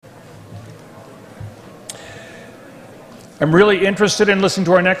I'm really interested in listening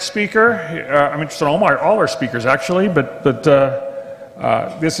to our next speaker. I'm interested in all our speakers, actually, but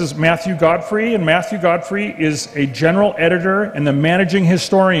this is Matthew Godfrey, and Matthew Godfrey is a general editor and the managing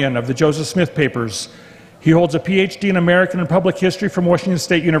historian of the Joseph Smith Papers. He holds a PhD in American and Public History from Washington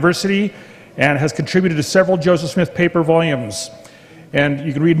State University and has contributed to several Joseph Smith paper volumes. And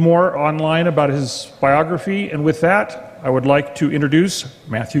you can read more online about his biography. And with that, I would like to introduce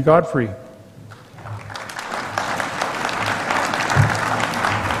Matthew Godfrey.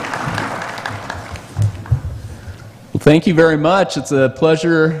 Thank you very much. It's a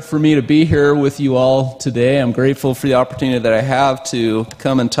pleasure for me to be here with you all today. I'm grateful for the opportunity that I have to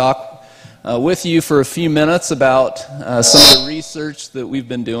come and talk with you for a few minutes about some of the research that we've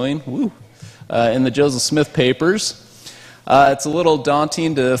been doing in the Joseph Smith Papers. It's a little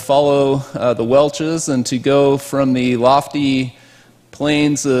daunting to follow the Welches and to go from the lofty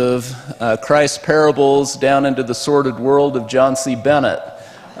plains of Christ's parables down into the sordid world of John C. Bennett.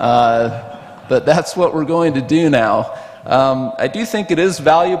 But that's what we're going to do now. I do think it is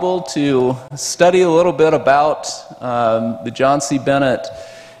valuable to study a little bit about the John C. Bennett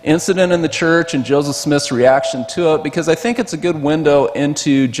incident in the church and Joseph Smith's reaction to it, because I think it's a good window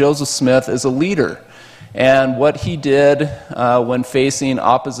into Joseph Smith as a leader and what he did when facing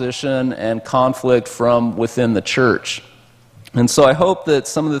opposition and conflict from within the church. And so I hope that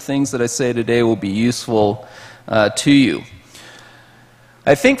some of the things that I say today will be useful to you.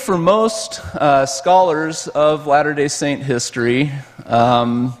 I think for most scholars of Latter-day Saint history,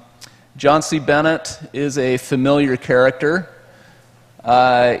 John C. Bennett is a familiar character.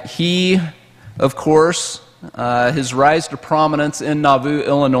 He, of course, his rise to prominence in Nauvoo,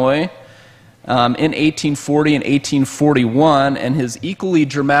 Illinois, in 1840 and 1841, and his equally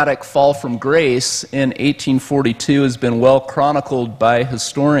dramatic fall from grace in 1842 has been well chronicled by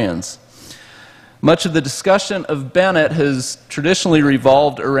historians. Much of the discussion of Bennett has traditionally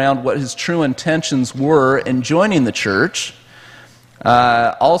revolved around what his true intentions were in joining the church,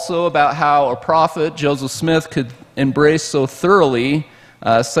 also about how a prophet, Joseph Smith, could embrace so thoroughly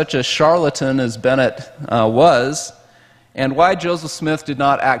such a charlatan as Bennett was, and why Joseph Smith did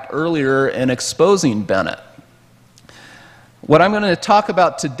not act earlier in exposing Bennett. What I'm going to talk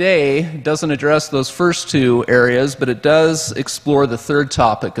about today doesn't address those first two areas, but it does explore the third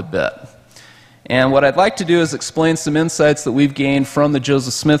topic a bit. And what I'd like to do is explain some insights that we've gained from the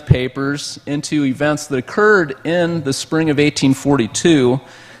Joseph Smith Papers into events that occurred in the spring of 1842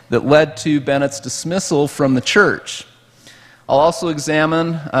 that led to Bennett's dismissal from the church. I'll also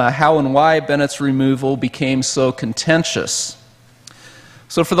examine how and why Bennett's removal became so contentious.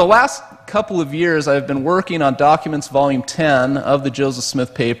 So for the last couple of years, I've been working on Documents Volume 10 of the Joseph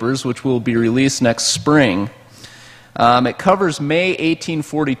Smith Papers, which will be released next spring. It covers May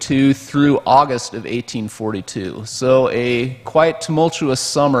 1842 through August of 1842, so a quite tumultuous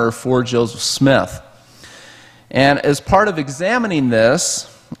summer for Joseph Smith. And as part of examining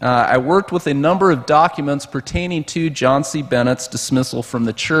this, I worked with a number of documents pertaining to John C. Bennett's dismissal from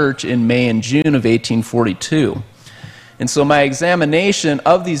the church in May and June of 1842. And so my examination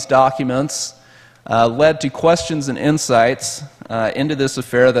of these documents led to questions and insights into this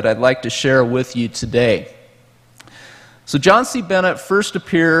affair that I'd like to share with you today. So John C. Bennett first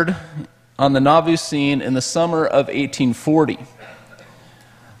appeared on the Nauvoo scene in the summer of 1840.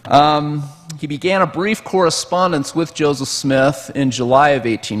 He began a brief correspondence with Joseph Smith in July of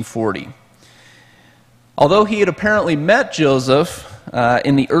 1840. Although he had apparently met Joseph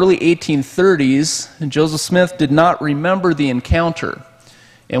in the early 1830s, Joseph Smith did not remember the encounter.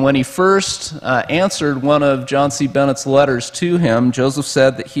 And when he first answered one of John C. Bennett's letters to him, Joseph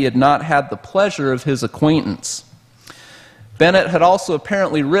said that he had not had the pleasure of his acquaintance. Bennett had also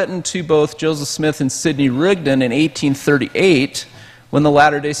apparently written to both Joseph Smith and Sidney Rigdon in 1838 when the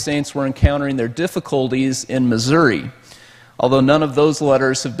Latter-day Saints were encountering their difficulties in Missouri, although none of those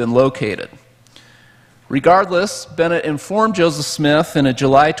letters have been located. Regardless, Bennett informed Joseph Smith in a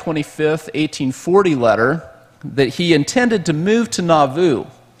July 25, 1840 letter that he intended to move to Nauvoo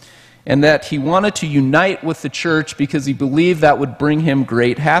and that he wanted to unite with the church because he believed that would bring him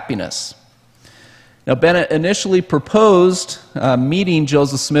great happiness. Now, Bennett initially proposed meeting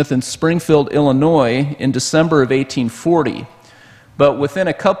Joseph Smith in Springfield, Illinois in December of 1840, but within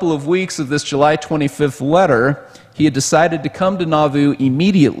a couple of weeks of this July 25th letter, he had decided to come to Nauvoo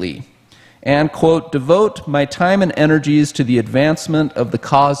immediately and, quote, devote my time and energies to the advancement of the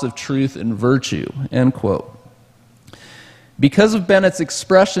cause of truth and virtue, end quote. Because of Bennett's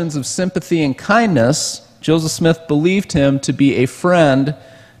expressions of sympathy and kindness, Joseph Smith believed him to be a friend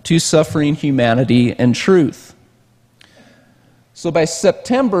to suffering humanity and truth. So by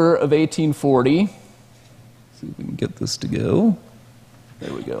September of 1840, See if we can get this to go.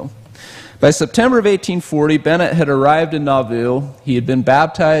 There we go. By September of 1840, Bennett had arrived in Nauvoo. He had been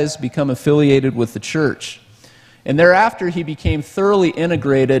baptized, become affiliated with the church. And thereafter, he became thoroughly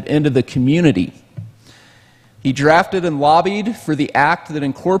integrated into the community. He drafted and lobbied for the act that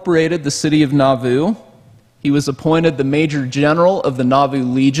incorporated the city of Nauvoo. He was appointed the Major General of the Nauvoo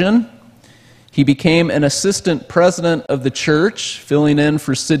Legion. He became an assistant president of the church, filling in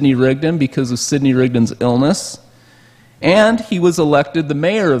for Sidney Rigdon because of Sidney Rigdon's illness. And he was elected the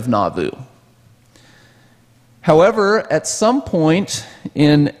mayor of Nauvoo. However, at some point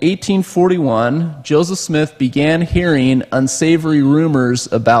in 1841, Joseph Smith began hearing unsavory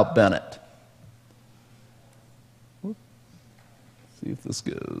rumors about Bennett. See if this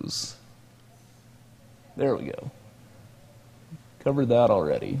goes. There we go. Covered that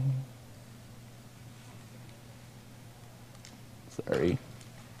already. Sorry.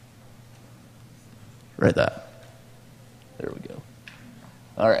 Right that. There we go.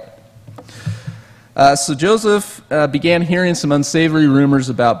 All right. So Joseph began hearing some unsavory rumors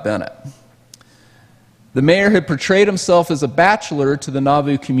about Bennett. The mayor had portrayed himself as a bachelor to the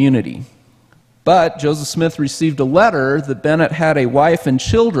Nauvoo community. But Joseph Smith received a letter that Bennett had a wife and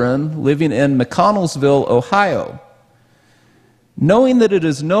children living in McConnellsville, Ohio. Knowing that it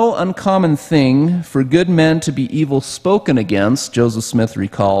is no uncommon thing for good men to be evil spoken against, Joseph Smith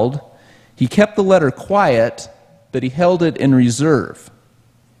recalled, he kept the letter quiet, but he held it in reserve.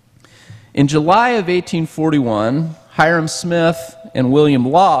 In July of 1841, Hiram Smith and William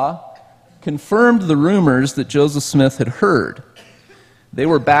Law confirmed the rumors that Joseph Smith had heard. They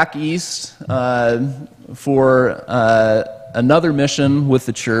were back east for another mission with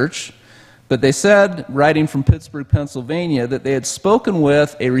the church, but they said, writing from Pittsburgh, Pennsylvania, that they had spoken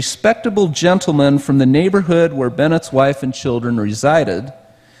with a respectable gentleman from the neighborhood where Bennett's wife and children resided,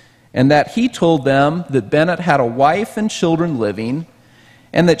 and that he told them that Bennett had a wife and children living,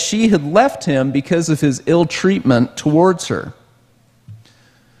 and that she had left him because of his ill treatment towards her.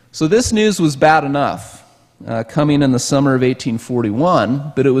 So this news was bad enough. Coming in the summer of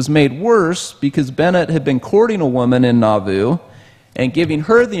 1841, but it was made worse because Bennett had been courting a woman in Nauvoo and giving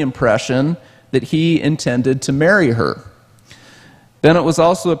her the impression that he intended to marry her. Bennett was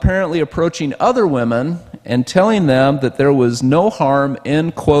also apparently approaching other women and telling them that there was no harm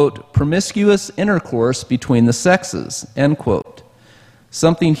in, quote, promiscuous intercourse between the sexes, end quote.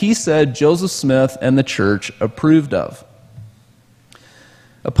 Something he said Joseph Smith and the church approved of.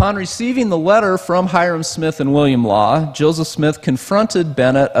 Upon receiving the letter from Hiram Smith and William Law, Joseph Smith confronted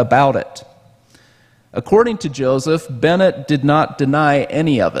Bennett about it. According to Joseph, Bennett did not deny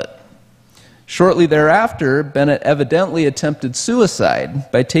any of it. Shortly thereafter, Bennett evidently attempted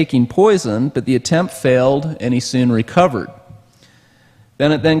suicide by taking poison, but the attempt failed and he soon recovered.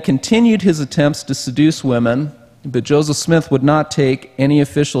 Bennett then continued his attempts to seduce women, but Joseph Smith would not take any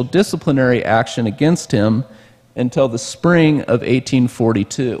official disciplinary action against him until the spring of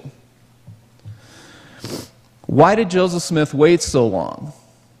 1842. Why did Joseph Smith wait so long?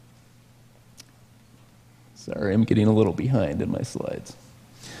 Sorry, I'm getting a little behind in my slides.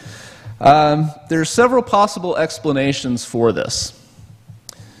 There are several possible explanations for this.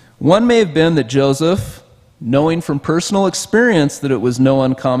 One may have been that Joseph, knowing from personal experience that it was no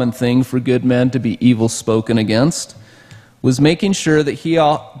uncommon thing for good men to be evil spoken against, was making sure that he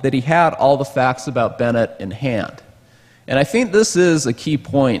had all the facts about Bennett in hand. And I think this is a key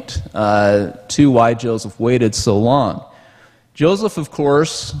point to why Joseph waited so long. Joseph, of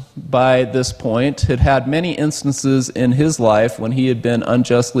course, by this point, had had many instances in his life when he had been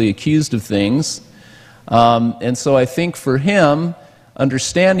unjustly accused of things. And so I think for him,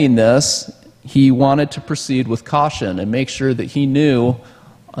 understanding this, he wanted to proceed with caution and make sure that he knew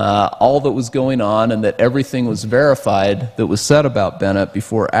all that was going on and that everything was verified that was said about Bennett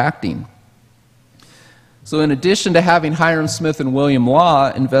before acting. So in addition to having Hiram Smith and William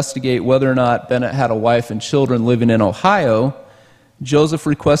Law investigate whether or not Bennett had a wife and children living in Ohio, Joseph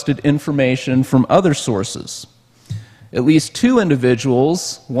requested information from other sources. At least two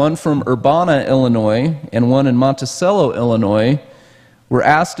individuals, one from Urbana, Illinois, and one in Monticello, Illinois, were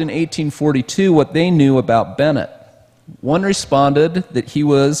asked in 1842 what they knew about Bennett. One responded that he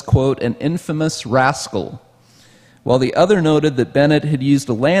was, quote, an infamous rascal, while the other noted that Bennett had used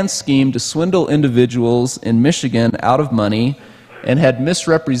a land scheme to swindle individuals in Michigan out of money and had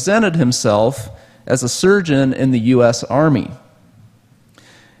misrepresented himself as a surgeon in the U.S. Army.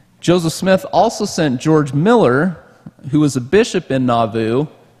 Joseph Smith also sent George Miller, who was a bishop in Nauvoo,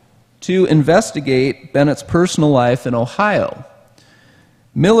 to investigate Bennett's personal life in Ohio.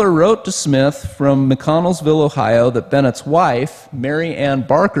 Miller wrote to Smith from McConnellsville, Ohio, that Bennett's wife, Mary Ann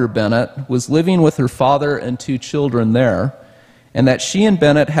Barker Bennett, was living with her father and 2 children there, and that she and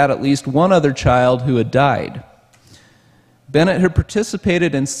Bennett had at least one other child who had died. Bennett had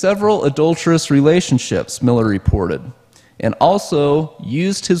participated in several adulterous relationships, Miller reported, and also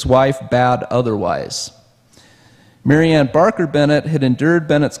used his wife bad otherwise. Mary Ann Barker Bennett had endured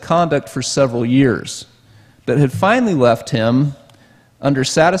Bennett's conduct for several years, but had finally left him under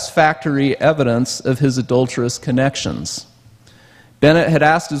satisfactory evidence of his adulterous connections. Bennett had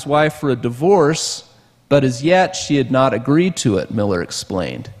asked his wife for a divorce, but as yet she had not agreed to it, Miller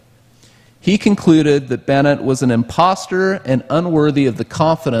explained. He concluded that Bennett was an impostor and unworthy of the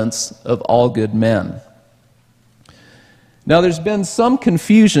confidence of all good men. Now, there's been some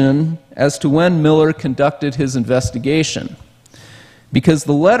confusion as to when Miller conducted his investigation, because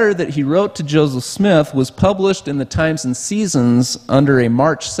the letter that he wrote to Joseph Smith was published in the Times and Seasons under a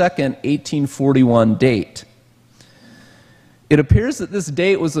March 2nd, 1841 date. It appears that this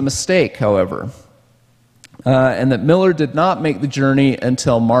date was a mistake, however, and that Miller did not make the journey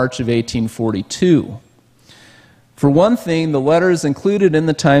until March of 1842. For one thing, the letter is included in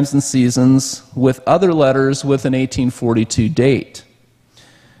the Times and Seasons with other letters with an 1842 date.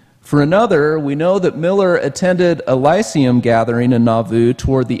 For another, we know that Miller attended a Lyceum gathering in Nauvoo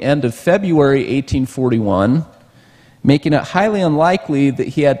toward the end of February 1841, making it highly unlikely that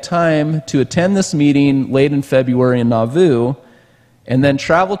he had time to attend this meeting late in February in Nauvoo, and then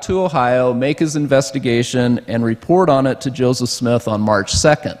travel to Ohio, make his investigation, and report on it to Joseph Smith on March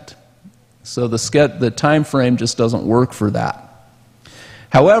 2nd. So the time frame just doesn't work for that.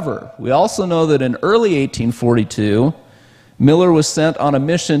 However, we also know that in early 1842, Miller was sent on a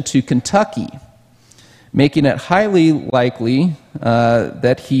mission to Kentucky, making it highly likely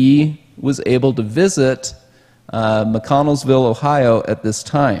that he was able to visit McConnellsville, Ohio at this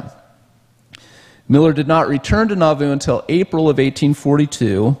time. Miller did not return to Nauvoo until April of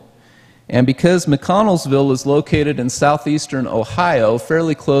 1842, and because McConnellsville is located in southeastern Ohio,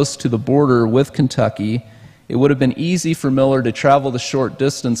 fairly close to the border with Kentucky, it would have been easy for Miller to travel the short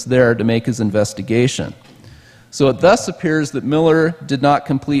distance there to make his investigation. So it thus appears that Miller did not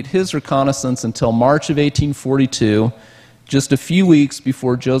complete his reconnaissance until March of 1842, just a few weeks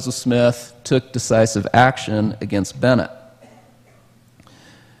before Joseph Smith took decisive action against Bennett.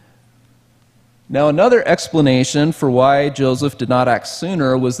 Now, another explanation for why Joseph did not act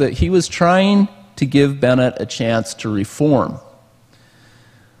sooner was that he was trying to give Bennett a chance to reform.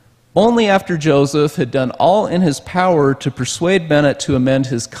 Only after Joseph had done all in his power to persuade Bennett to amend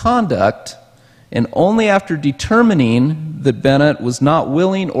his conduct, and only after determining that Bennett was not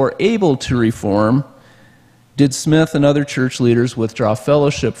willing or able to reform, did Smith and other church leaders withdraw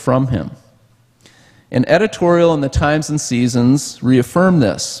fellowship from him. An editorial in the Times and Seasons reaffirmed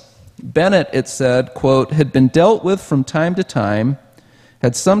this. Bennett, it said, quote, had been dealt with from time to time,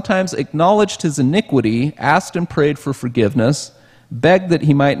 had sometimes acknowledged his iniquity, asked and prayed for forgiveness, begged that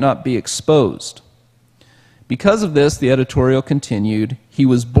he might not be exposed. Because of this, the editorial continued, he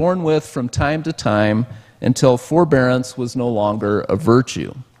was borne with from time to time until forbearance was no longer a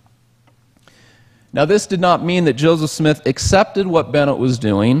virtue. Now, this did not mean that Joseph Smith accepted what Bennett was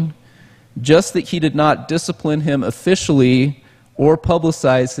doing, just that he did not discipline him officially or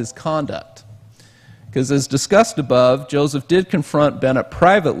publicize his conduct. Because as discussed above, Joseph did confront Bennett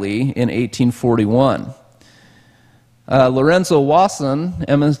privately in 1841. Lorenzo Wasson,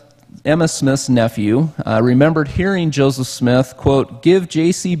 Emma Smith's nephew, remembered hearing Joseph Smith, quote, give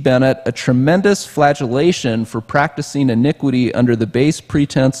J.C. Bennett a tremendous flagellation for practicing iniquity under the base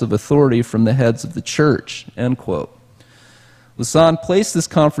pretense of authority from the heads of the church, end quote. Wasson placed this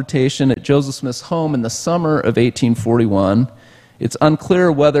confrontation at Joseph Smith's home in the summer of 1841. It's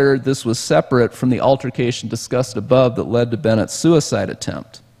unclear whether this was separate from the altercation discussed above that led to Bennett's suicide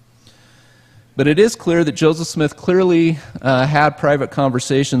attempt. But it is clear that Joseph Smith clearly had private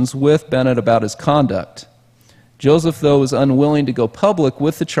conversations with Bennett about his conduct. Joseph, though, was unwilling to go public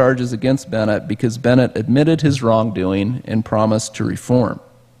with the charges against Bennett because Bennett admitted his wrongdoing and promised to reform.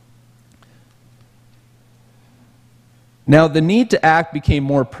 Now, the need to act became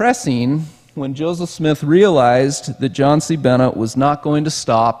more pressing when Joseph Smith realized that John C. Bennett was not going to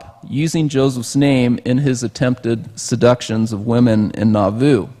stop using Joseph's name in his attempted seductions of women in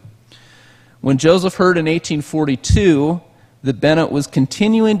Nauvoo. When Joseph heard in 1842 that Bennett was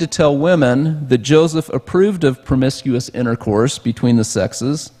continuing to tell women that Joseph approved of promiscuous intercourse between the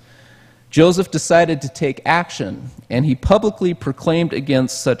sexes, Joseph decided to take action, and he publicly proclaimed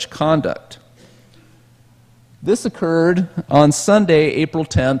against such conduct. This occurred on Sunday, April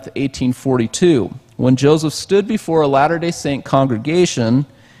 10th, 1842, when Joseph stood before a Latter-day Saint congregation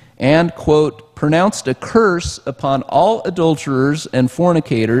and, quote, pronounced a curse upon all adulterers and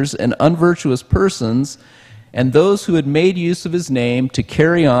fornicators and unvirtuous persons and those who had made use of his name to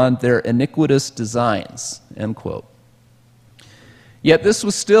carry on their iniquitous designs, end quote. Yet this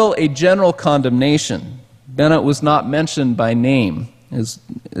was still a general condemnation. Bennett was not mentioned by name,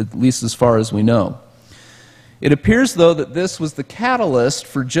 at least as far as we know. It appears, though, that this was the catalyst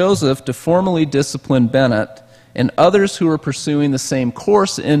for Joseph to formally discipline Bennett and others who were pursuing the same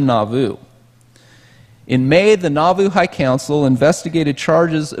course in Nauvoo. In May, the Nauvoo High Council investigated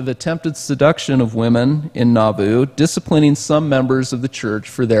charges of attempted seduction of women in Nauvoo, disciplining some members of the church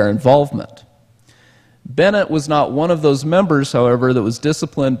for their involvement. Bennett was not one of those members, however, that was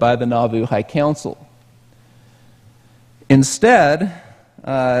disciplined by the Nauvoo High Council. Instead,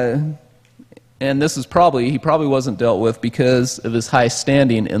 and this is he probably wasn't dealt with because of his high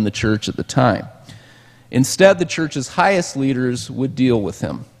standing in the church at the time. Instead, the church's highest leaders would deal with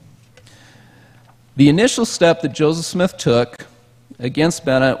him. The initial step that Joseph Smith took against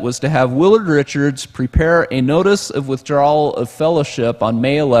Bennett was to have Willard Richards prepare a notice of withdrawal of fellowship on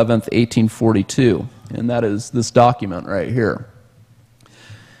May 11th, 1842, and that is this document right here.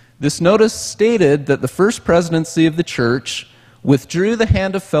 This notice stated that the First Presidency of the Church withdrew the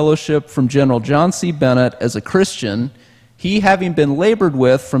hand of fellowship from General John C. Bennett as a Christian, he having been labored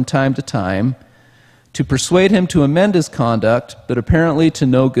with from time to time, to persuade him to amend his conduct, but apparently to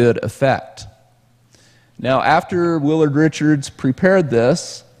no good effect. Now, after Willard Richards prepared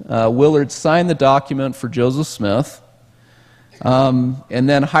this, Willard signed the document for Joseph Smith, and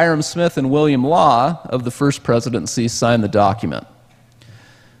then Hiram Smith and William Law of the First Presidency signed the document.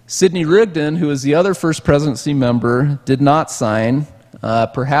 Sidney Rigdon, who was the other First Presidency member, did not sign,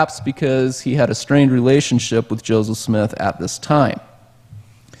 perhaps because he had a strained relationship with Joseph Smith at this time.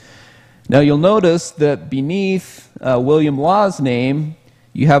 Now, you'll notice that beneath William Law's name,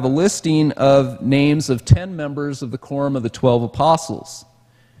 you have a listing of names of 10 members of the Quorum of the 12 Apostles.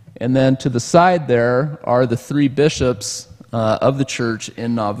 And then to the side there are the 3 bishops of the church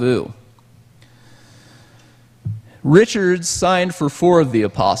in Nauvoo. Richards signed for 4 of the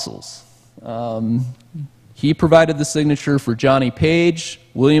apostles. He provided the signature for Johnny Page,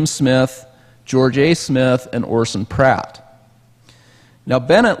 William Smith, George A. Smith, and Orson Pratt. Now,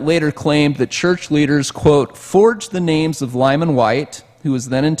 Bennett later claimed that church leaders, quote, forged the names of Lyman White, who was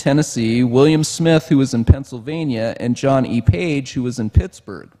then in Tennessee, William Smith, who was in Pennsylvania, and John E. Page, who was in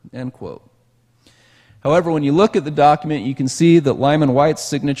Pittsburgh, end quote. However, when you look at the document, you can see that Lyman White's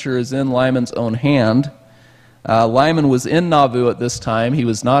signature is in Lyman's own hand. Lyman was in Nauvoo at this time. He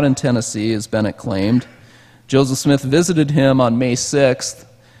was not in Tennessee, as Bennett claimed. Joseph Smith visited him on May 6th,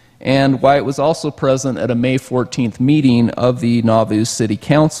 and White was also present at a May 14th meeting of the Nauvoo City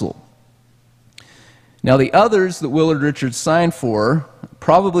Council. Now, the others that Willard Richards signed for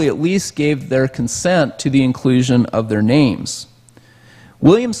probably at least gave their consent to the inclusion of their names.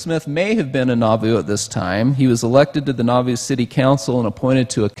 William Smith may have been in Nauvoo at this time. He was elected to the Nauvoo City Council and appointed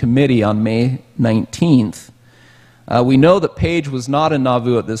to a committee on May 19th. We know that Page was not in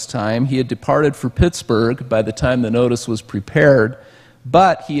Nauvoo at this time. He had departed for Pittsburgh by the time the notice was prepared,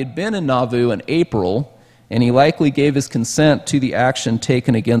 but he had been in Nauvoo in April, and he likely gave his consent to the action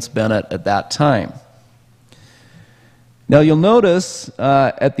taken against Bennett at that time. Now, you'll notice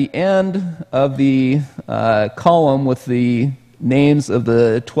at the end of the column with the names of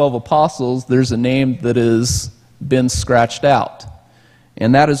the 12 apostles, there's a name that has been scratched out,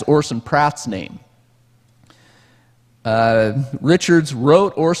 and that is Orson Pratt's name. Richards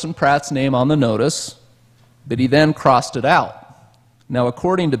wrote Orson Pratt's name on the notice, but he then crossed it out. Now,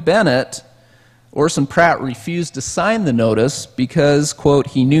 according to Bennett, Orson Pratt refused to sign the notice because, quote,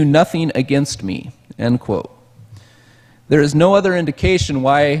 he knew nothing against me, end quote. There is no other indication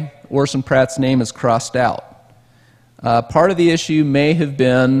why Orson Pratt's name is crossed out. Part of the issue may have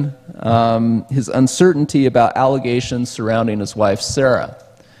been his uncertainty about allegations surrounding his wife, Sarah.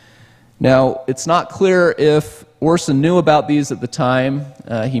 Now, it's not clear if Orson knew about these at the time.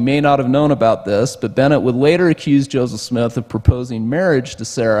 He may not have known about this, but Bennett would later accuse Joseph Smith of proposing marriage to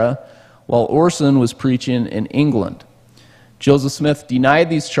Sarah while Orson was preaching in England. Joseph Smith denied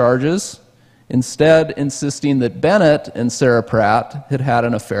these charges, instead insisting that Bennett and Sarah Pratt had had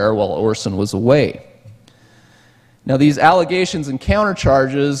an affair while Orson was away. Now, these allegations and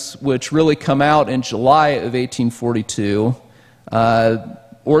countercharges, which really come out in July of 1842,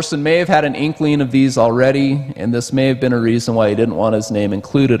 Orson may have had an inkling of these already, and this may have been a reason why he didn't want his name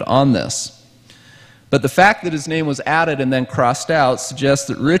included on this. But the fact that his name was added and then crossed out suggests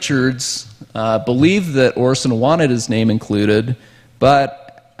that Richards believed that Orson wanted his name included,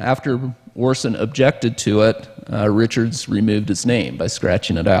 but after Orson objected to it, Richards removed his name by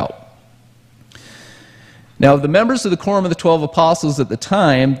scratching it out. Now, of the members of the Quorum of the 12 Apostles at the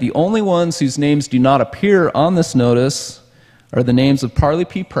time, the only ones whose names do not appear on this notice are the names of Parley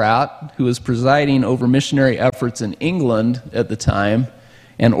P. Pratt, who was presiding over missionary efforts in England at the time,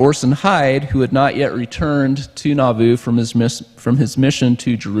 and Orson Hyde, who had not yet returned to Nauvoo from his mission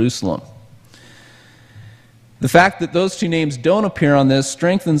to Jerusalem. The fact that those two names don't appear on this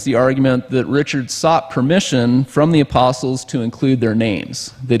strengthens the argument that Richard sought permission from the apostles to include their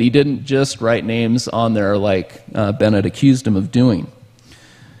names, that he didn't just write names on there like Bennett accused him of doing.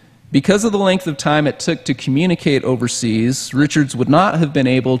 Because of the length of time it took to communicate overseas, Richards would not have been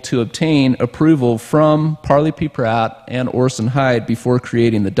able to obtain approval from Parley P. Pratt and Orson Hyde before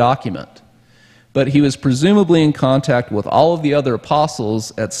creating the document. But he was presumably in contact with all of the other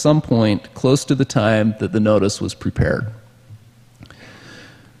apostles at some point close to the time that the notice was prepared.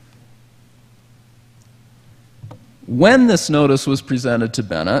 When this notice was presented to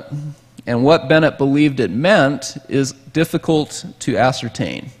Bennett, and what Bennett believed it meant, is difficult to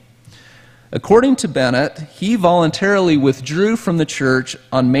ascertain. According to Bennett, he voluntarily withdrew from the church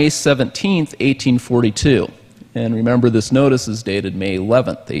on May 17, 1842. And remember, this notice is dated May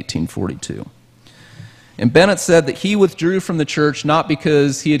 11, 1842. And Bennett said that he withdrew from the church not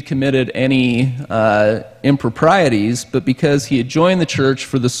because he had committed any improprieties, but because he had joined the church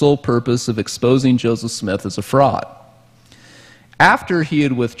for the sole purpose of exposing Joseph Smith as a fraud. After he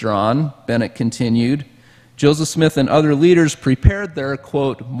had withdrawn, Bennett continued, Joseph Smith and other leaders prepared their,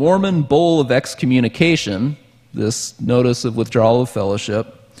 quote, Mormon Bull of Excommunication, this notice of withdrawal of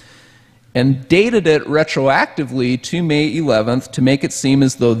fellowship, and dated it retroactively to May 11th to make it seem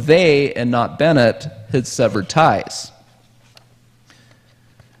as though they, and not Bennett, had severed ties.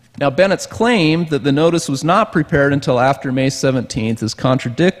 Now, Bennett's claim that the notice was not prepared until after May 17th is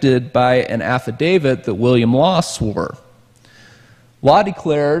contradicted by an affidavit that William Law swore. Law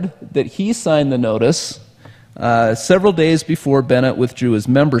declared that he signed the notice several days before Bennett withdrew his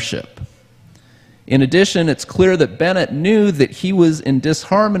membership. In addition, it's clear that Bennett knew that he was in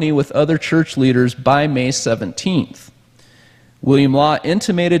disharmony with other church leaders by May 17th. William Law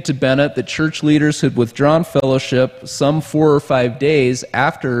intimated to Bennett that church leaders had withdrawn fellowship some 4 or 5 days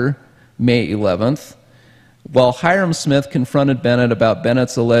after May 11th, while Hiram Smith confronted Bennett about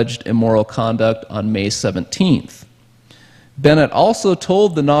Bennett's alleged immoral conduct on May 17th. Bennett also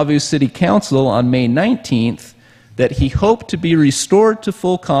told the Nauvoo City Council on May 19th that he hoped to be restored to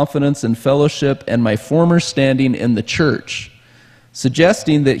full confidence in fellowship and my former standing in the church,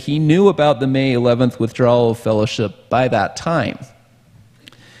 suggesting that he knew about the May 11th withdrawal of fellowship by that time.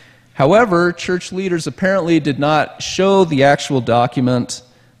 However, church leaders apparently did not show the actual document,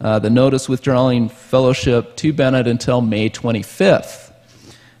 the notice withdrawing fellowship, to Bennett until May 25th.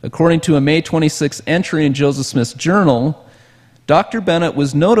 According to a May 26th entry in Joseph Smith's journal, Dr. Bennett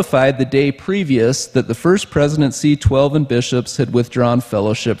was notified the day previous that the First Presidency 12 and bishops had withdrawn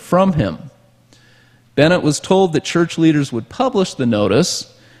fellowship from him. Bennett was told that church leaders would publish the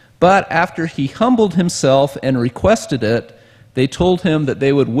notice, but after he humbled himself and requested it, they told him that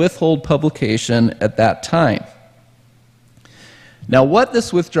they would withhold publication at that time. Now, what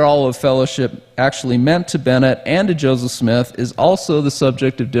this withdrawal of fellowship actually meant to Bennett and to Joseph Smith is also the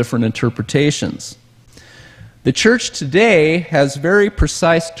subject of different interpretations. The church today has very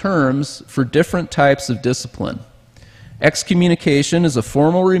precise terms for different types of discipline. Excommunication is a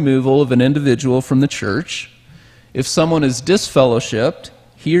formal removal of an individual from the church. If someone is disfellowshipped,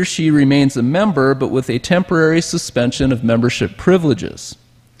 he or she remains a member, but with a temporary suspension of membership privileges.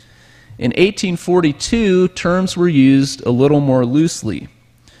 In 1842, terms were used a little more loosely.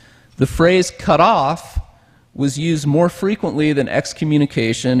 The phrase cut off was used more frequently than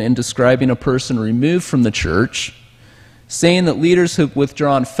excommunication in describing a person removed from the church, saying that leaders who have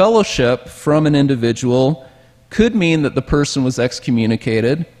withdrawn fellowship from an individual could mean that the person was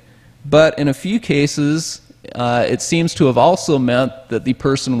excommunicated, but in a few cases, it seems to have also meant that the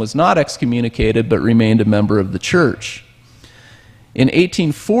person was not excommunicated but remained a member of the church. In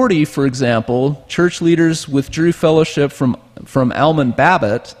 1840, for example, church leaders withdrew fellowship from Almon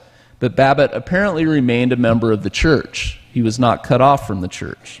Babbitt, but Babbitt apparently remained a member of the church. He was not cut off from the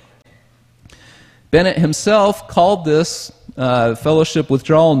church. Bennett himself called this fellowship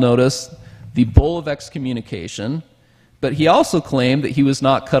withdrawal notice the Bull of Excommunication, but he also claimed that he was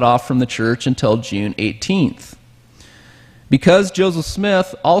not cut off from the church until June 18th. Because Joseph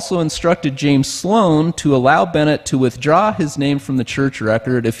Smith also instructed James Sloan to allow Bennett to withdraw his name from the church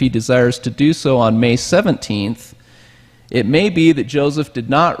record if he desires to do so on May 17th, it may be that Joseph did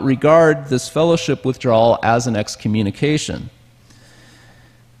not regard this fellowship withdrawal as an excommunication.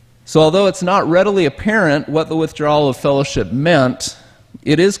 So although it's not readily apparent what the withdrawal of fellowship meant,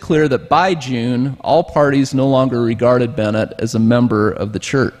 it is clear that by June, all parties no longer regarded Bennett as a member of the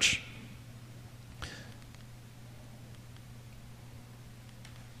church.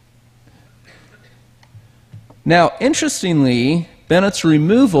 Now, interestingly, Bennett's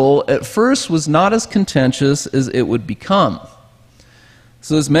removal at first was not as contentious as it would become.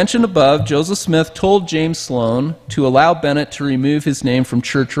 So as mentioned above, Joseph Smith told James Sloan to allow Bennett to remove his name from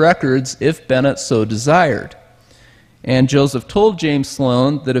church records if Bennett so desired. And Joseph told James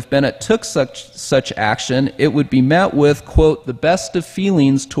Sloan that if Bennett took such action, it would be met with, quote, the best of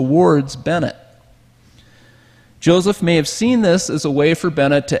feelings towards Bennett. Joseph may have seen this as a way for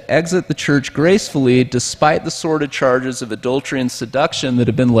Bennett to exit the church gracefully despite the sordid charges of adultery and seduction that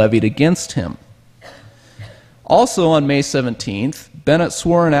had been levied against him. Also on May 17th, Bennett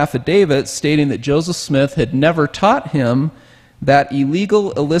swore an affidavit stating that Joseph Smith had never taught him that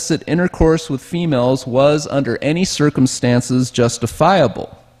illegal illicit intercourse with females was under any circumstances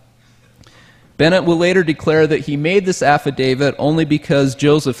justifiable. Bennett will later declare that he made this affidavit only because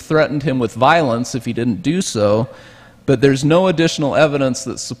Joseph threatened him with violence if he didn't do so, but there's no additional evidence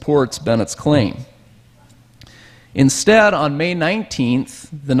that supports Bennett's claim. Instead, on May 19th,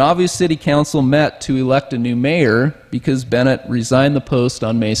 the Nauvoo City Council met to elect a new mayor because Bennett resigned the post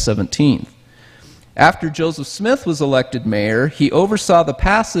on May 17th. After Joseph Smith was elected mayor, he oversaw the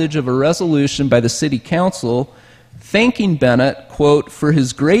passage of a resolution by the city council thanking Bennett, quote, for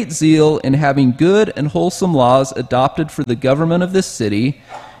his great zeal in having good and wholesome laws adopted for the government of this city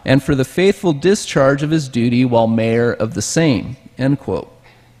and for the faithful discharge of his duty while mayor of the same, end quote.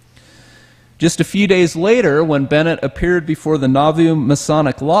 Just a few days later, when Bennett appeared before the Nauvoo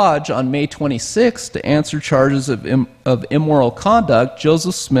Masonic Lodge on May 26 to answer charges of immoral conduct,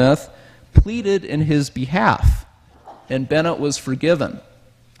 Joseph Smith pleaded in his behalf, and Bennett was forgiven.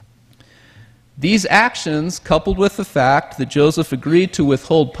 These actions, coupled with the fact that Joseph agreed to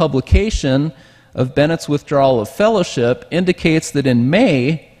withhold publication of Bennett's withdrawal of fellowship, indicates that in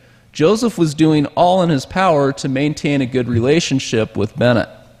May, Joseph was doing all in his power to maintain a good relationship with Bennett.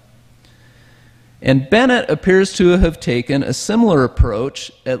 And Bennett appears to have taken a similar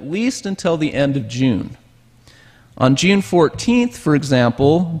approach at least until the end of June. On June 14th, for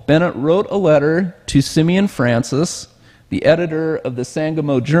example, Bennett wrote a letter to Simeon Francis, the editor of the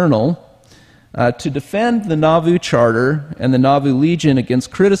Sangamo Journal, to defend the Nauvoo Charter and the Nauvoo Legion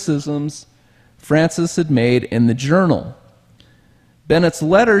against criticisms Francis had made in the journal. Bennett's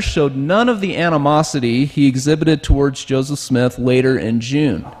letter showed none of the animosity he exhibited towards Joseph Smith later in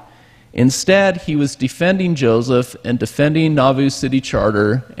June. Instead, he was defending Joseph and defending Nauvoo City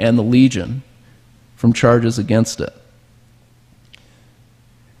Charter and the Legion from charges against it.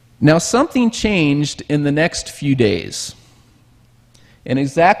 Now, something changed in the next few days. And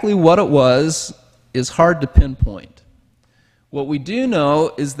exactly what it was is hard to pinpoint. What we do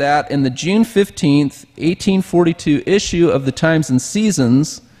know is that in the June 15th, 1842 issue of the Times and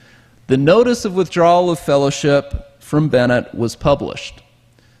Seasons, the notice of withdrawal of fellowship from Bennett was published.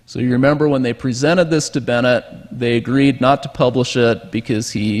 So you remember when they presented this to Bennett, they agreed not to publish it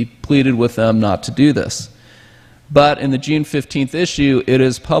because he pleaded with them not to do this. But in the June 15th issue, it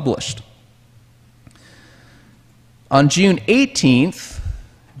is published. On June 18th,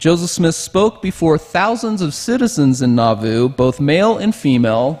 Joseph Smith spoke before thousands of citizens in Nauvoo, both male and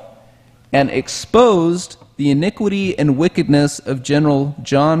female, and exposed the iniquity and wickedness of General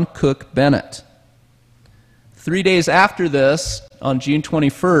John Cook Bennett. 3 days after this, on June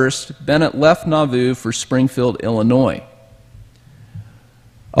 21st, Bennett left Nauvoo for Springfield, Illinois.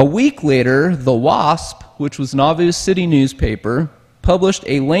 A week later, The Wasp, which was Nauvoo's city newspaper, published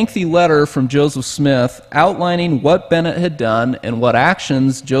a lengthy letter from Joseph Smith outlining what Bennett had done and what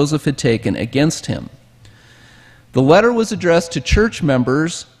actions Joseph had taken against him. The letter was addressed to church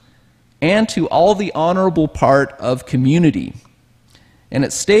members and to all the honorable part of community. And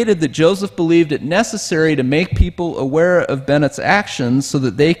it stated that Joseph believed it necessary to make people aware of Bennett's actions so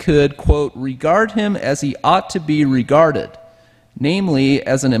that they could, quote, regard him as he ought to be regarded, namely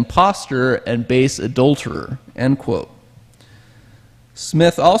as an impostor and base adulterer, end quote.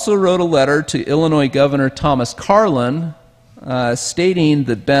 Smith also wrote a letter to Illinois Governor Thomas Carlin stating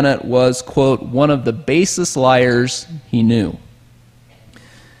that Bennett was, quote, one of the basest liars he knew.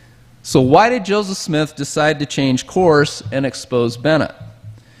 So why did Joseph Smith decide to change course and expose Bennett?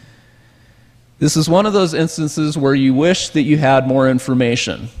 This is one of those instances where you wish that you had more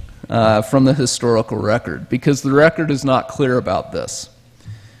information from the historical record, because the record is not clear about this.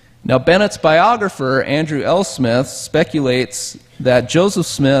 Now, Bennett's biographer, Andrew L. Smith, speculates that Joseph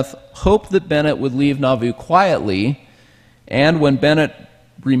Smith hoped that Bennett would leave Nauvoo quietly, and when Bennett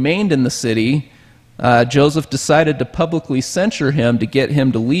remained in the city, Joseph decided to publicly censure him to get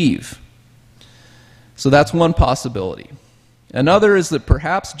him to leave. So that's one possibility. Another is that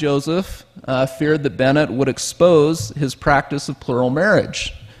perhaps Joseph feared that Bennett would expose his practice of plural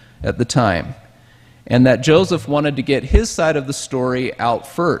marriage at the time, and that Joseph wanted to get his side of the story out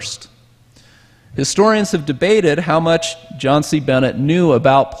first. Historians have debated how much John C. Bennett knew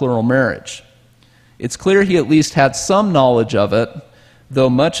about plural marriage. It's clear he at least had some knowledge of it, though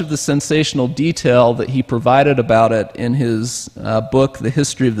much of the sensational detail that he provided about it in his book, The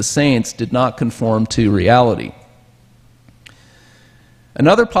History of the Saints, did not conform to reality.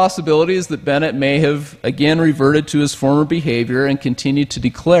 Another possibility is that Bennett may have again reverted to his former behavior and continued to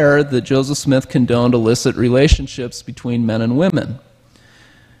declare that Joseph Smith condoned illicit relationships between men and women.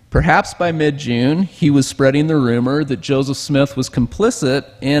 Perhaps by mid-June, he was spreading the rumor that Joseph Smith was complicit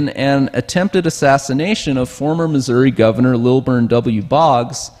in an attempted assassination of former Missouri Governor Lilburn W.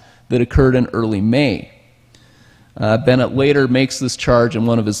 Boggs that occurred in early May. Bennett later makes this charge in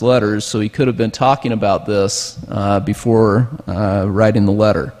one of his letters, so he could have been talking about this before writing the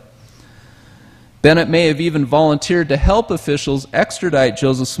letter. Bennett may have even volunteered to help officials extradite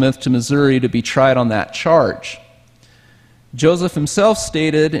Joseph Smith to Missouri to be tried on that charge. Joseph himself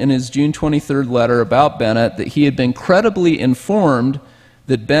stated in his June 23rd letter about Bennett that he had been credibly informed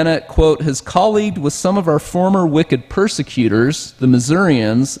that Bennett, quote, has colleagued with some of our former wicked persecutors, the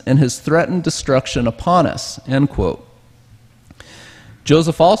Missourians, and has threatened destruction upon us, end quote.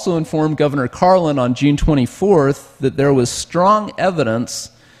 Joseph also informed Governor Carlin on June 24th that there was strong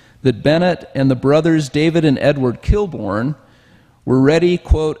evidence that Bennett and the brothers David and Edward Kilbourne were ready,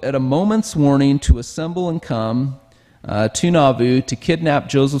 quote, at a moment's warning to assemble and come to Nauvoo to kidnap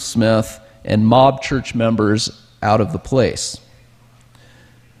Joseph Smith and mob church members out of the place.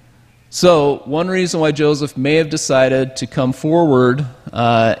 So, one reason why Joseph may have decided to come forward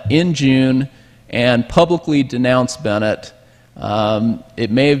in June and publicly denounce Bennett,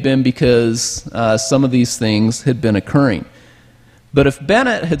 it may have been because some of these things had been occurring. But if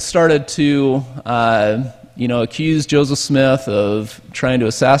Bennett had started to, accuse Joseph Smith of trying to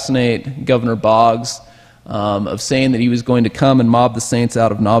assassinate Governor Boggs, of saying that he was going to come and mob the saints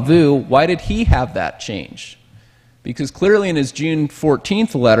out of Nauvoo, why did he have that change? Because clearly in his June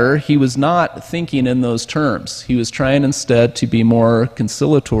 14th letter, he was not thinking in those terms. He was trying instead to be more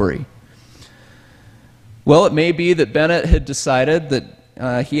conciliatory. Well, it may be that Bennett had decided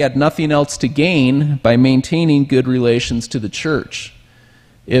that he had nothing else to gain by maintaining good relations to the church.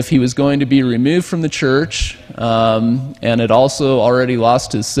 If he was going to be removed from the church and had also already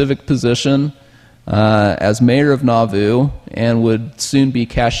lost his civic position as mayor of Nauvoo and would soon be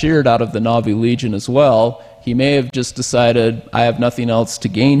cashiered out of the Nauvoo Legion as well, he may have just decided, I have nothing else to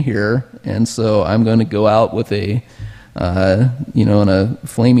gain here, and so I'm going to go out with in a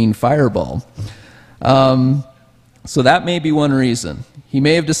flaming fireball. So that may be one reason. He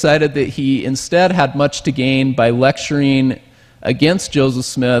may have decided that he instead had much to gain by lecturing against Joseph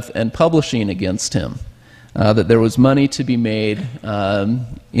Smith and publishing against him, that there was money to be made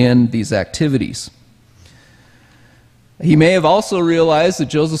in these activities. He may have also realized that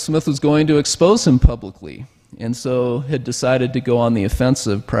Joseph Smith was going to expose him publicly, and so had decided to go on the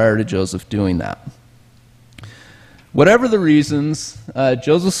offensive prior to Joseph doing that. Whatever the reasons,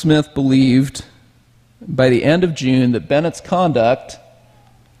 Joseph Smith believed by the end of June that Bennett's conduct,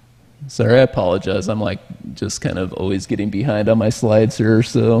 sorry, I apologize, I'm just kind of always getting behind on my slides here,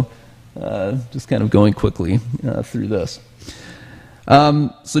 so just kind of going quickly through this.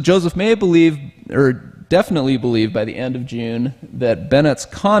 So Joseph may have believed, or definitely believed by the end of June, that Bennett's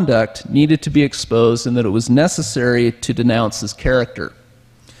conduct needed to be exposed and that it was necessary to denounce his character.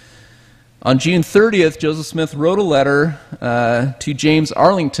 On June 30th, Joseph Smith wrote a letter to James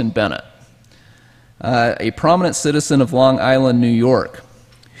Arlington Bennett, a prominent citizen of Long Island, New York,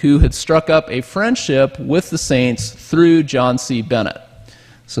 who had struck up a friendship with the Saints through John C. Bennett.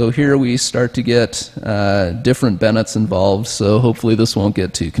 So here we start to get different Bennetts involved, so hopefully this won't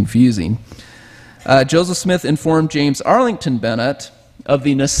get too confusing. Joseph Smith informed James Arlington Bennett of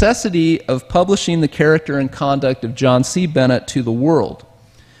the necessity of publishing the character and conduct of John C. Bennett to the world.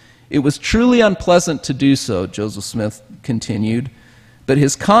 It was truly unpleasant to do so, Joseph Smith continued, but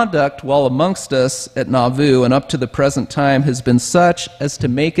his conduct while amongst us at Nauvoo and up to the present time has been such as to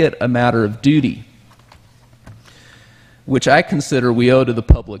make it a matter of duty, which I consider we owe to the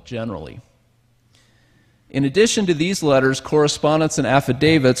public generally. In addition to these letters, correspondence and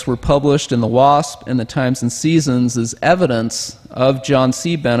affidavits were published in the WASP and the Times and Seasons as evidence of John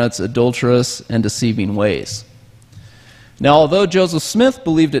C. Bennett's adulterous and deceiving ways. Now, although Joseph Smith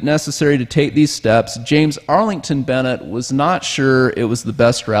believed it necessary to take these steps, James Arlington Bennett was not sure it was the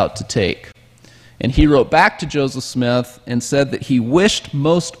best route to take. And he wrote back to Joseph Smith and said that he wished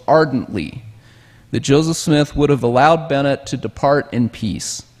most ardently that Joseph Smith would have allowed Bennett to depart in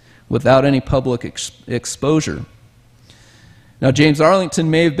peace without any public exposure. Now, James Arlington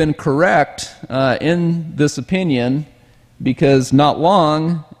may have been correct in this opinion, because not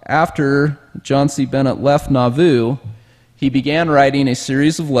long after John C. Bennett left Nauvoo, he began writing a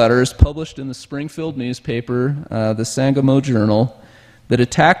series of letters published in the Springfield newspaper, the Sangamo Journal, that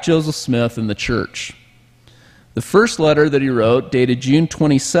attacked Joseph Smith and the church. The first letter that he wrote, dated June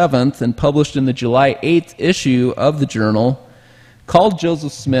 27th and published in the July 8th issue of the Journal, called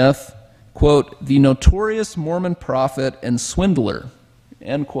Joseph Smith, quote, the notorious Mormon prophet and swindler,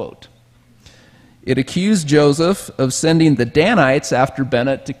 end quote. It accused Joseph of sending the Danites after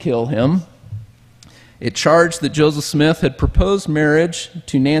Bennett to kill him. It charged that Joseph Smith had proposed marriage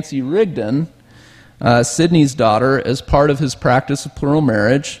to Nancy Rigdon, Sidney's daughter, as part of his practice of plural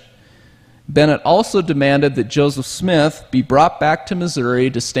marriage. Bennett also demanded that Joseph Smith be brought back to Missouri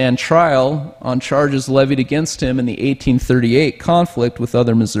to stand trial on charges levied against him in the 1838 conflict with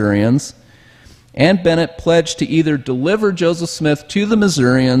other Missourians. And Bennett pledged to either deliver Joseph Smith to the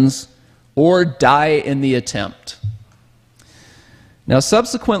Missourians or die in the attempt. Now,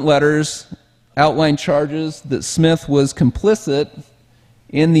 subsequent letters outline charges that Smith was complicit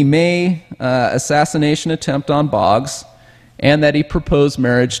in the May assassination attempt on Boggs, and that he proposed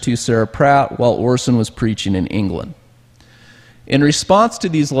marriage to Sarah Pratt while Orson was preaching in England. In response to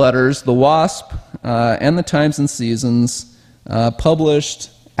these letters, the WASP and the Times and Seasons published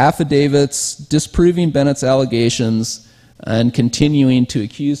affidavits disproving Bennett's allegations and continuing to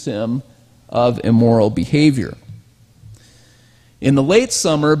accuse him of immoral behavior. In the late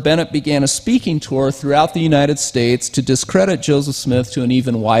summer, Bennett began a speaking tour throughout the United States to discredit Joseph Smith to an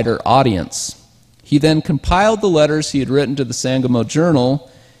even wider audience. He then compiled the letters he had written to the Sangamo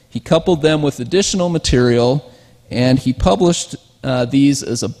Journal, he coupled them with additional material, and he published these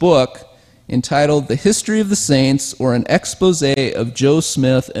as a book entitled The History of the Saints, or an Expose of Joe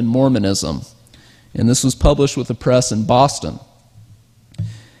Smith and Mormonism. And this was published with a press in Boston.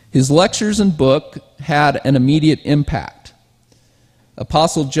 His lectures and book had an immediate impact.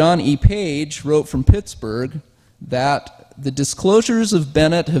 Apostle John E. Page wrote from Pittsburgh that the disclosures of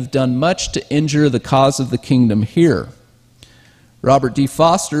Bennett have done much to injure the cause of the kingdom here. Robert D.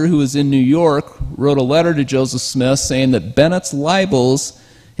 Foster, who was in New York, wrote a letter to Joseph Smith saying that Bennett's libels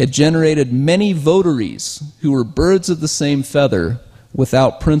had generated many votaries who were birds of the same feather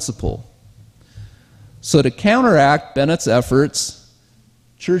without principle. So to counteract Bennett's efforts,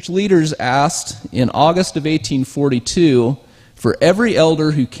 church leaders asked in August of 1842 for every elder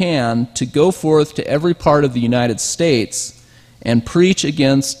who can to go forth to every part of the United States and preach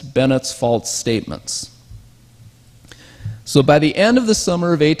against Bennett's false statements. So by the end of the summer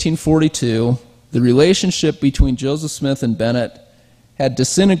of 1842, the relationship between Joseph Smith and Bennett had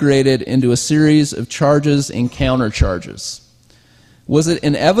disintegrated into a series of charges and countercharges. Was it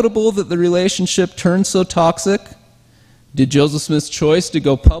inevitable that the relationship turned so toxic? Did Joseph Smith's choice to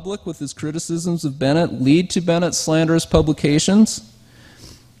go public with his criticisms of Bennett lead to Bennett's slanderous publications?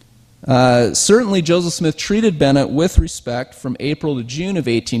 Certainly, Joseph Smith treated Bennett with respect from April to June of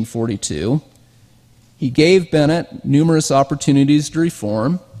 1842. He gave Bennett numerous opportunities to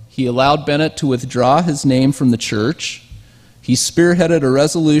reform. He allowed Bennett to withdraw his name from the church. He spearheaded a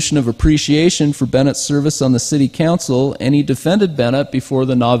resolution of appreciation for Bennett's service on the city council, and he defended Bennett before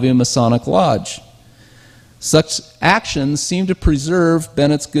the Nauvoo Masonic Lodge. Such actions seem to preserve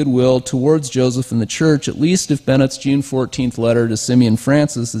Bennett's goodwill towards Joseph and the church, at least if Bennett's June 14th letter to Simeon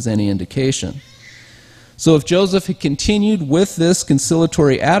Francis is any indication. So if Joseph had continued with this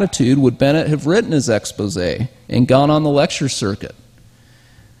conciliatory attitude, would Bennett have written his expose and gone on the lecture circuit?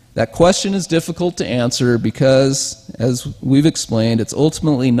 That question is difficult to answer because, as we've explained, it's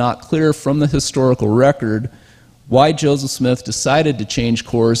ultimately not clear from the historical record why Joseph Smith decided to change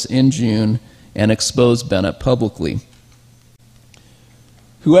course in June and expose Bennett publicly.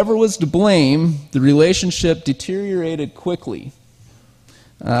 Whoever was to blame, the relationship deteriorated quickly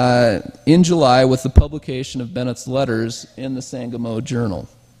in July with the publication of Bennett's letters in the Sangamo Journal.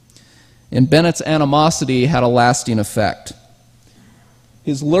 And Bennett's animosity had a lasting effect.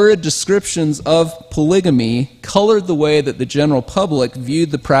 His lurid descriptions of polygamy colored the way that the general public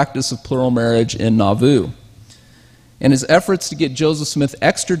viewed the practice of plural marriage in Nauvoo. And his efforts to get Joseph Smith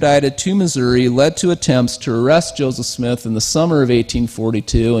extradited to Missouri led to attempts to arrest Joseph Smith in the summer of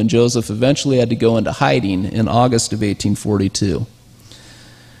 1842, and Joseph eventually had to go into hiding in August of 1842.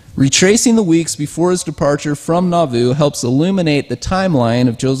 Retracing the weeks before his departure from Nauvoo helps illuminate the timeline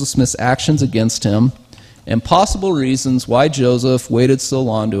of Joseph Smith's actions against him and possible reasons why Joseph waited so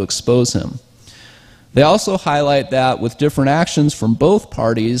long to expose him. They also highlight that with different actions from both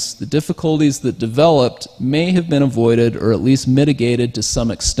parties, the difficulties that developed may have been avoided or at least mitigated to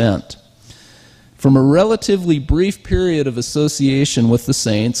some extent. From a relatively brief period of association with the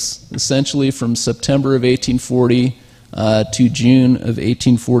saints, essentially from September of 1840 to June of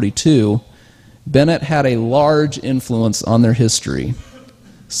 1842, Bennett had a large influence on their history.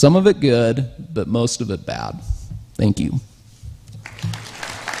 Some of it good, but most of it bad. Thank you.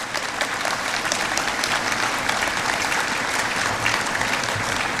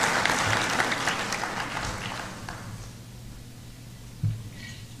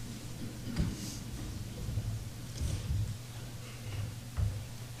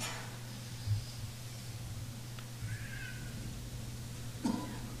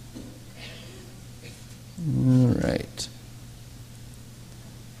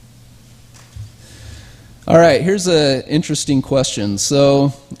 All right, here's an interesting question.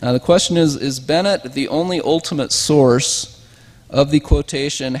 So the question is Bennett the only ultimate source of the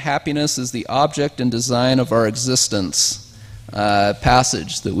quotation, "Happiness is the object and design of our existence,"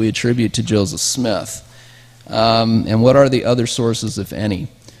 passage that we attribute to Joseph Smith? And what are the other sources, if any?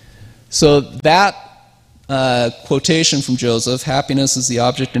 So that quotation from Joseph, "Happiness is the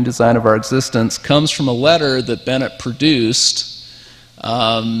object and design of our existence," comes from a letter that Bennett produced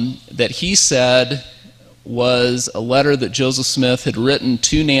that he said was a letter that Joseph Smith had written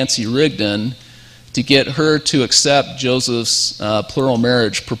to Nancy Rigdon to get her to accept Joseph's plural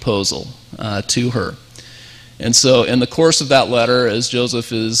marriage proposal to her. And so in the course of that letter, as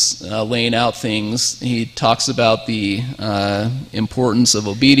Joseph is laying out things, he talks about the importance of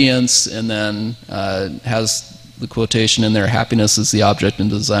obedience, and then has the quotation in there, "Happiness is the object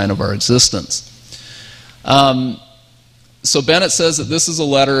and design of our existence." So Bennett says that this is a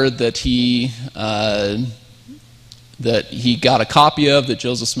letter that he got a copy of that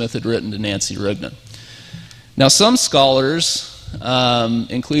Joseph Smith had written to Nancy Rigdon. Now some scholars,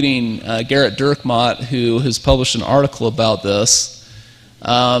 including Garrett Dirkmott, who has published an article about this,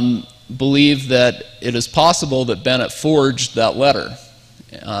 believe that it is possible that Bennett forged that letter.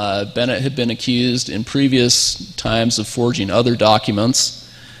 Bennett had been accused in previous times of forging other documents,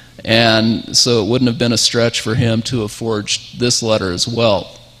 and so it wouldn't have been a stretch for him to have forged this letter as well.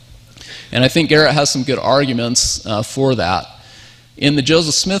 And I think Garrett has some good arguments for that. In the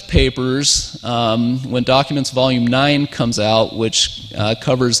Joseph Smith papers, when Documents Volume 9 comes out, which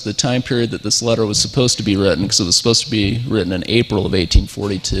covers the time period that this letter was supposed to be written, because it was supposed to be written in April of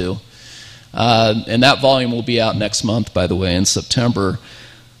 1842, and that volume will be out next month, by the way, in September,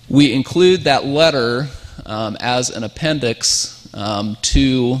 we include that letter as an appendix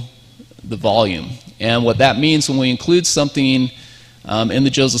to the volume. And what that means when we include something in the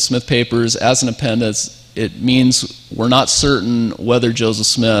Joseph Smith papers as an appendix, it means we're not certain whether Joseph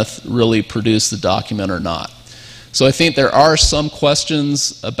Smith really produced the document or not. So I think there are some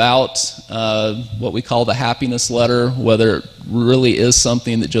questions about what we call the happiness letter, whether it really is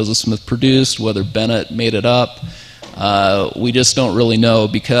something that Joseph Smith produced, whether Bennett made it up. We just don't really know,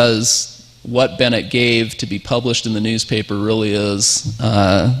 because what Bennett gave to be published in the newspaper really is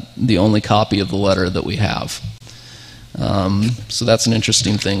the only copy of the letter that we have. So that's an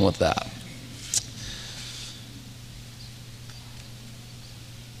interesting thing with that.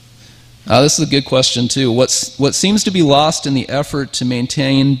 This is a good question too. What seems to be lost in the effort to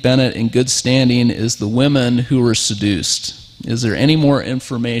maintain Bennett in good standing is the women who were seduced. Is there any more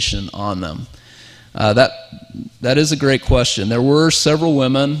information on them? That is a great question. There were several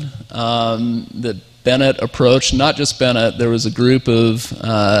women that Bennett approached. Not just Bennett. There was a group of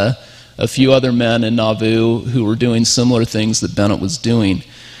a few other men in Nauvoo who were doing similar things that Bennett was doing.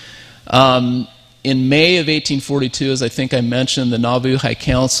 In May of 1842, as I think I mentioned, the Nauvoo High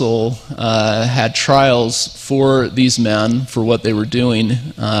Council had trials for these men for what they were doing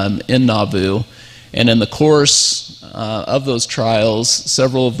in Nauvoo. And in the course of those trials,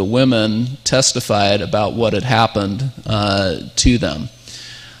 several of the women testified about what had happened to them.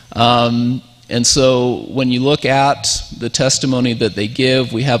 And so when you look at the testimony that they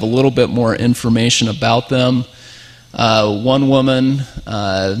give, we have a little bit more information about them. One woman,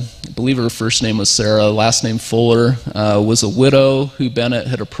 I believe her first name was Sarah, last name Fuller, was a widow who Bennett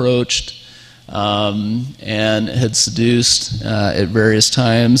had approached and had seduced at various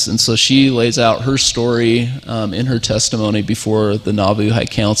times. And so she lays out her story in her testimony before the Nauvoo High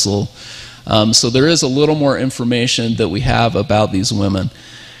Council. So there is a little more information that we have about these women.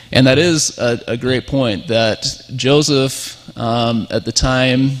 And that is a great point, that Joseph at the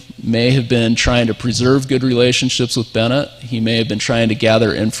time may have been trying to preserve good relationships with Bennett. He may have been trying to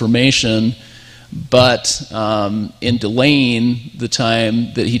gather information, but in delaying the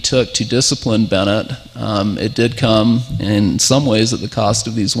time that he took to discipline Bennett, it did come in some ways at the cost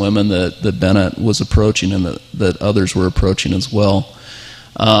of these women that Bennett was approaching and that others were approaching as well.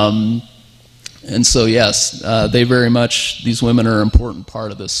 And so, yes, these women are an important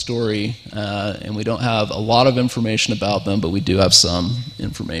part of this story, and we don't have a lot of information about them, but we do have some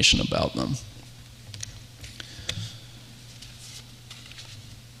information about them.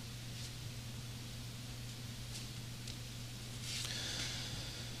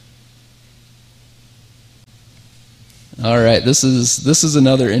 All right, this is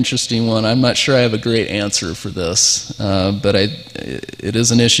another interesting one. I'm not sure I have a great answer for this, but it is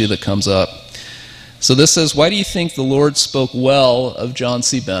an issue that comes up. So this says, why do you think the Lord spoke well of John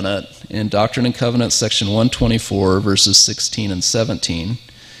C. Bennett in Doctrine and Covenants section 124, verses 16 and 17,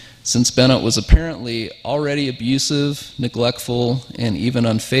 since Bennett was apparently already abusive, neglectful, and even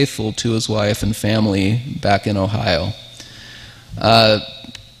unfaithful to his wife and family back in Ohio?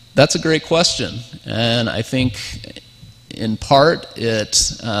 That's a great question, and I think in part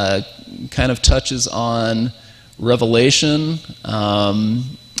it kind of touches on revelation,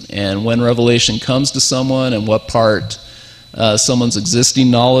 and when revelation comes to someone and what part someone's existing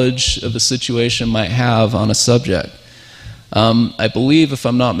knowledge of a situation might have on a subject. I believe, if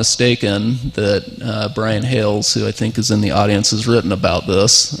I'm not mistaken, that Brian Hales, who I think is in the audience, has written about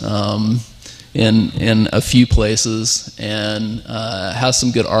this in a few places and has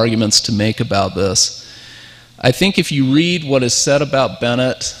some good arguments to make about this. I think if you read what is said about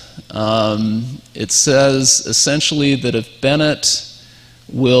Bennett, it says essentially that if Bennett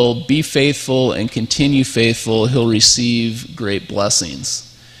will be faithful and continue faithful, he'll receive great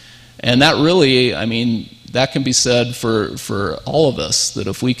blessings. And that really, I mean, that can be said for all of us, that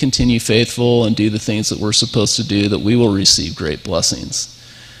if we continue faithful and do the things that we're supposed to do, that we will receive great blessings.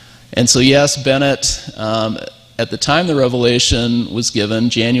 And so yes, Bennett, at the time the revelation was given,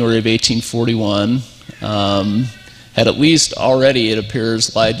 January of 1841, had at least already, it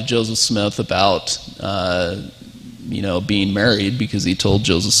appears, lied to Joseph Smith about being married, because he told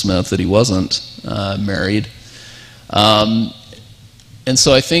Joseph Smith that he wasn't married. And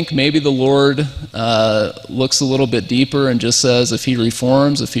so I think maybe the Lord looks a little bit deeper and just says, if he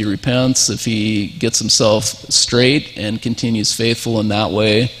reforms, if he repents, if he gets himself straight and continues faithful in that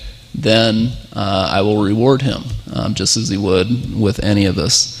way, then I will reward him, just as he would with any of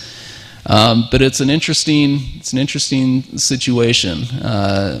us. But it's an interesting situation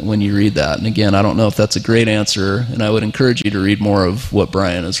when you read that. And again, I don't know if that's a great answer, and I would encourage you to read more of what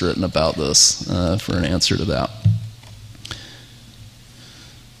Brian has written about this for an answer to that.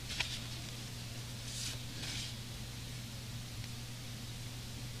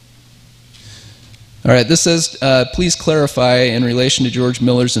 All right, this says, please clarify in relation to George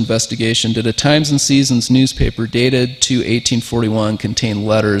Miller's investigation, did a Times and Seasons newspaper dated to 1841 contain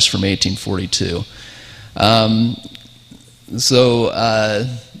letters from 1842?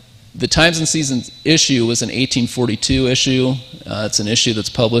 The Times and Seasons issue was an 1842 issue. It's an issue that's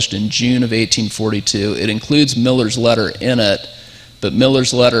published in June of 1842. It includes Miller's letter in it, but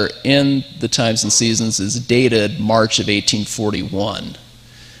Miller's letter in the Times and Seasons is dated March of 1841.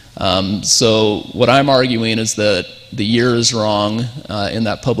 So what I'm arguing is that the year is wrong in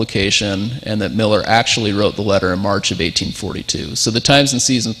that publication, and that Miller actually wrote the letter in March of 1842. So the Times and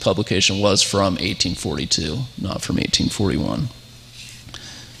Seasons publication was from 1842, not from 1841.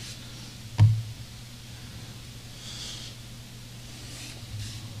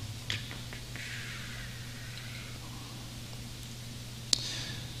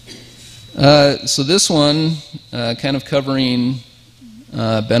 So this one, kind of covering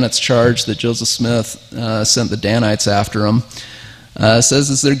Bennett's charge that Joseph Smith sent the Danites after him, says,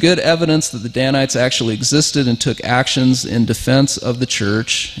 is there good evidence that the Danites actually existed and took actions in defense of the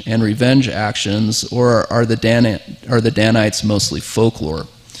church and revenge actions, or are the Danites mostly folklore?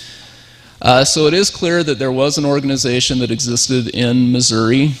 So it is clear that there was an organization that existed in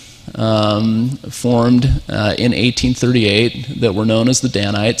Missouri, formed in 1838, that were known as the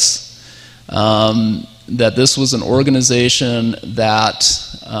Danites. That this was an organization that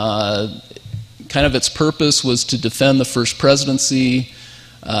kind of its purpose was to defend the first presidency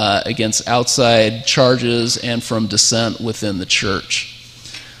against outside charges and from dissent within the church.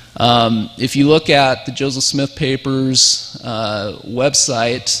 If you look at the Joseph Smith Papers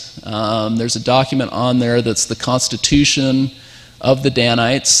website, there's a document on there that's the Constitution of the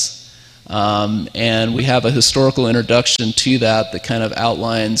Danites. And we have a historical introduction to that kind of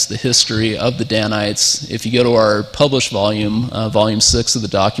outlines the history of the Danites. If you go to our published volume, volume 6 of the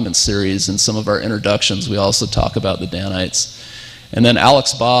document series, in some of our introductions, we also talk about the Danites. And then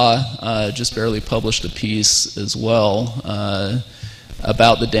Alex Baugh just barely published a piece as well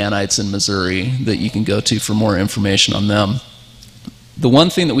about the Danites in Missouri that you can go to for more information on them. The one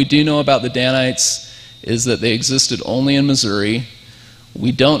thing that we do know about the Danites is that they existed only in Missouri.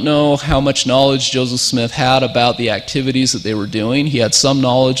 We don't know how much knowledge Joseph Smith had about the activities that they were doing. He had some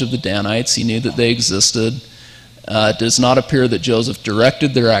knowledge of the Danites. He knew that they existed. It does not appear that Joseph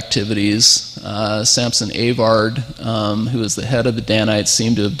directed their activities. Samson Avard, who was the head of the Danites,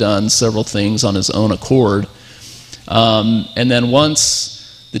 seemed to have done several things on his own accord. And then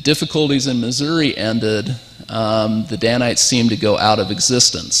once the difficulties in Missouri ended, the Danites seemed to go out of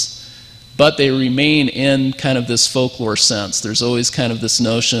existence. But they remain in kind of this folklore sense. There's always kind of this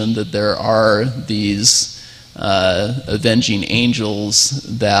notion that there are these avenging angels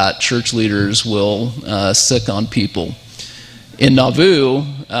that church leaders will sick on people. In Nauvoo,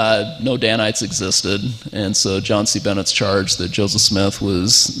 no Danites existed, and so John C. Bennett's charge that Joseph Smith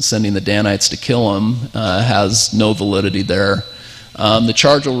was sending the Danites to kill him has no validity there. The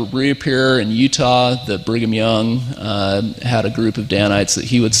charge will reappear in Utah that Brigham Young had a group of Danites that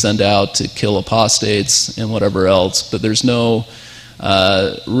he would send out to kill apostates and whatever else, but there's no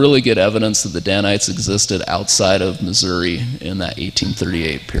really good evidence that the Danites existed outside of Missouri in that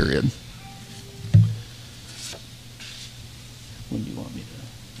 1838 period. When do you want me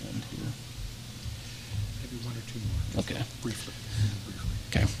to end here? Maybe one or two more. Okay. Briefly.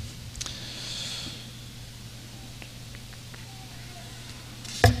 Okay.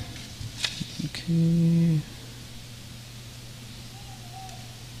 Okay.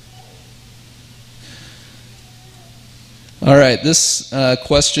 All right, this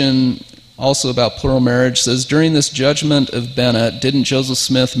question also about plural marriage says, during this judgment of Bennett, didn't Joseph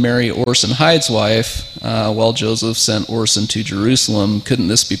Smith marry Orson Hyde's wife while Joseph sent Orson to Jerusalem? Couldn't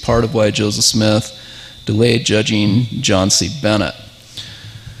this be part of why Joseph Smith delayed judging John C. Bennett?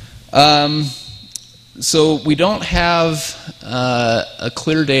 So we don't have a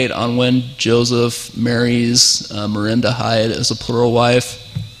clear date on when Joseph marries Miranda Hyde as a plural wife.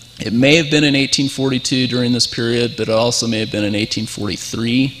 It may have been in 1842 during this period, but it also may have been in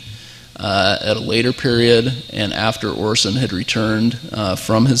 1843 at a later period and after Orson had returned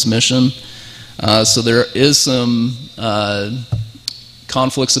from his mission. So there is some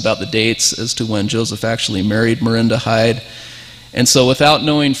conflicts about the dates as to when Joseph actually married Miranda Hyde. And so without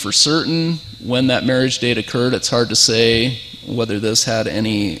knowing for certain when that marriage date occurred, it's hard to say whether this had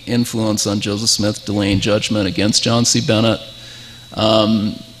any influence on Joseph Smith delaying judgment against John C. Bennett.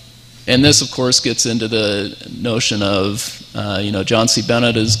 And this, of course, gets into the notion of, John C.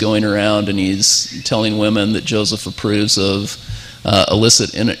 Bennett is going around and he's telling women that Joseph approves of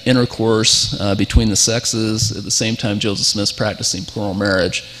illicit intercourse between the sexes. At the same time, Joseph Smith's practicing plural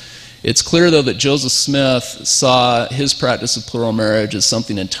marriage. It's clear, though, that Joseph Smith saw his practice of plural marriage as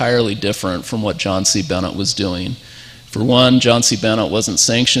something entirely different from what John C. Bennett was doing. For one, John C. Bennett wasn't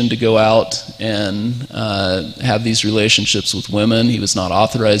sanctioned to go out and have these relationships with women. He was not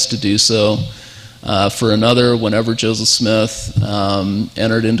authorized to do so. For another, whenever Joseph Smith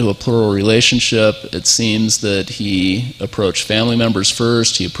entered into a plural relationship, it seems that he approached family members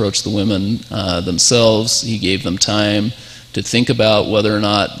first. He approached the women themselves. He gave them time to think about whether or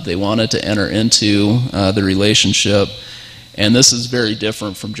not they wanted to enter into the relationship. And this is very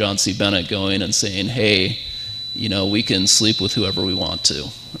different from John C. Bennett going and saying, hey, we can sleep with whoever we want to.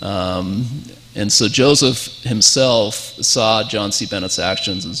 And so Joseph himself saw John C. Bennett's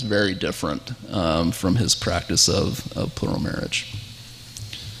actions as very different from his practice of plural marriage.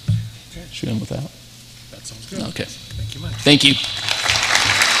 Okay. Should we end with that? That sounds good. Okay. Thank you much. Thank you.